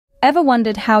Ever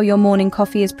wondered how your morning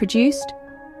coffee is produced?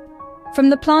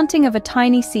 From the planting of a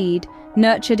tiny seed,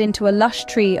 nurtured into a lush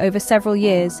tree over several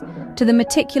years, to the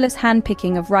meticulous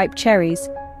handpicking of ripe cherries,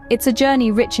 it's a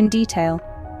journey rich in detail.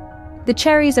 The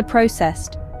cherries are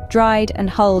processed, dried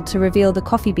and hulled to reveal the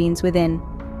coffee beans within.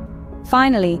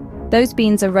 Finally, those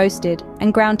beans are roasted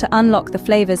and ground to unlock the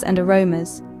flavors and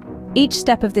aromas. Each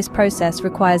step of this process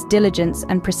requires diligence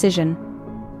and precision.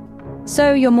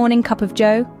 So, your morning cup of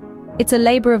joe? It's a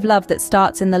labor of love that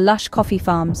starts in the lush coffee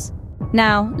farms.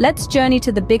 Now, let's journey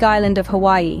to the Big Island of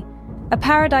Hawaii, a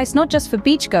paradise not just for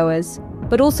beachgoers,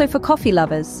 but also for coffee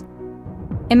lovers.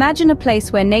 Imagine a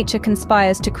place where nature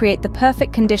conspires to create the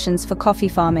perfect conditions for coffee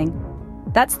farming.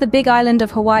 That's the Big Island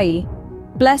of Hawaii.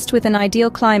 Blessed with an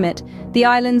ideal climate, the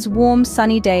island's warm,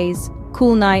 sunny days,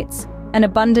 cool nights, and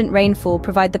abundant rainfall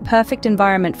provide the perfect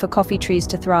environment for coffee trees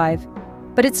to thrive.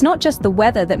 But it's not just the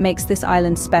weather that makes this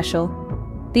island special.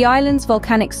 The island's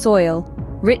volcanic soil,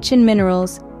 rich in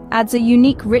minerals, adds a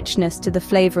unique richness to the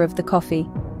flavor of the coffee.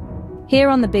 Here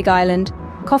on the Big Island,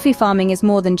 coffee farming is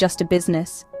more than just a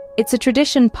business. It's a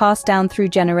tradition passed down through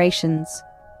generations.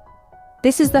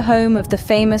 This is the home of the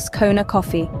famous Kona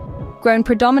coffee, grown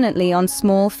predominantly on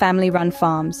small family-run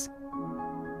farms.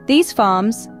 These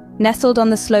farms, nestled on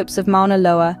the slopes of Mauna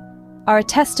Loa, are a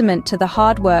testament to the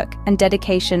hard work and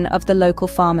dedication of the local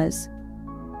farmers.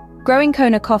 Growing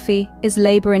Kona coffee is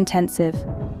labor-intensive.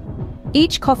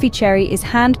 Each coffee cherry is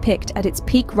hand-picked at its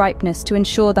peak ripeness to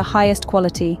ensure the highest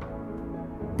quality.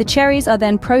 The cherries are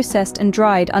then processed and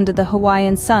dried under the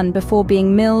Hawaiian sun before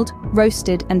being milled,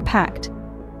 roasted, and packed.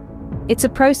 It's a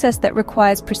process that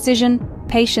requires precision,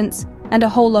 patience, and a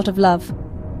whole lot of love.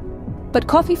 But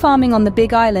coffee farming on the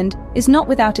Big Island is not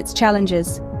without its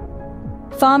challenges.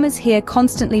 Farmers here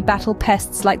constantly battle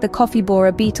pests like the coffee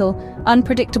borer beetle,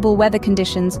 unpredictable weather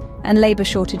conditions, and labor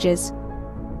shortages.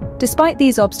 Despite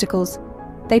these obstacles,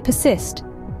 they persist,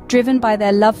 driven by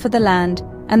their love for the land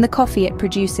and the coffee it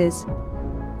produces.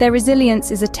 Their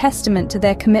resilience is a testament to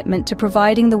their commitment to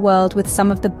providing the world with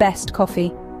some of the best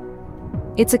coffee.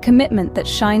 It's a commitment that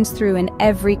shines through in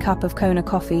every cup of Kona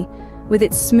coffee, with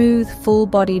its smooth,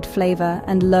 full-bodied flavor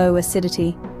and low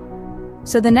acidity.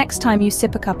 So the next time you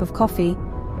sip a cup of coffee,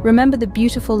 remember the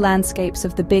beautiful landscapes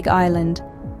of the Big Island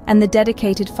and the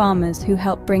dedicated farmers who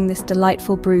help bring this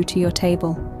delightful brew to your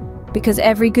table. Because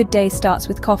every good day starts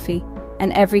with coffee,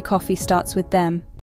 and every coffee starts with them.